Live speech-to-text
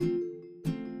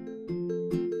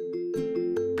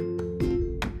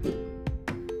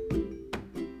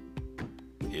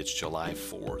It's July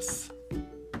 4th,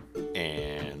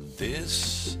 and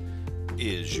this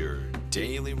is your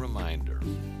daily reminder.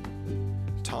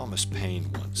 Thomas Paine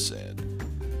once said,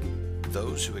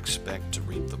 "Those who expect to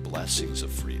reap the blessings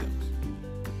of freedom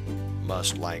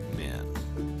must, like men,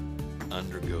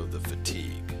 undergo the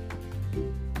fatigue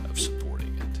of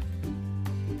supporting it."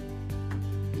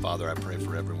 Father, I pray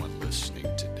for everyone listening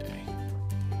today.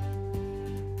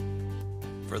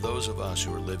 For those of us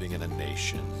who are living in a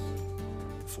nation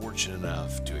fortunate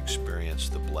enough to experience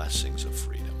the blessings of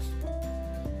freedom,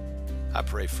 I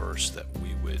pray first that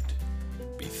we would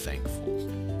be thankful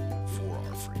for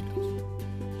our freedom.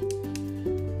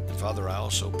 And Father, I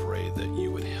also pray that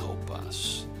you would help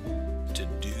us to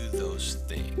do those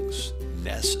things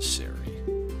necessary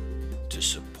to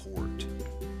support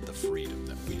the freedom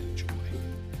that we enjoy.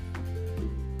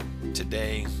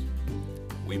 Today,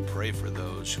 we pray for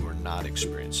those who are not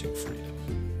experiencing freedom.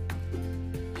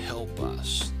 Help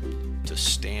us to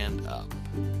stand up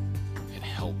and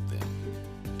help them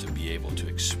to be able to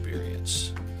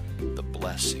experience the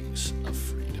blessings of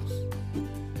freedom.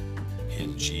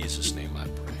 In Jesus' name I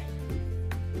pray.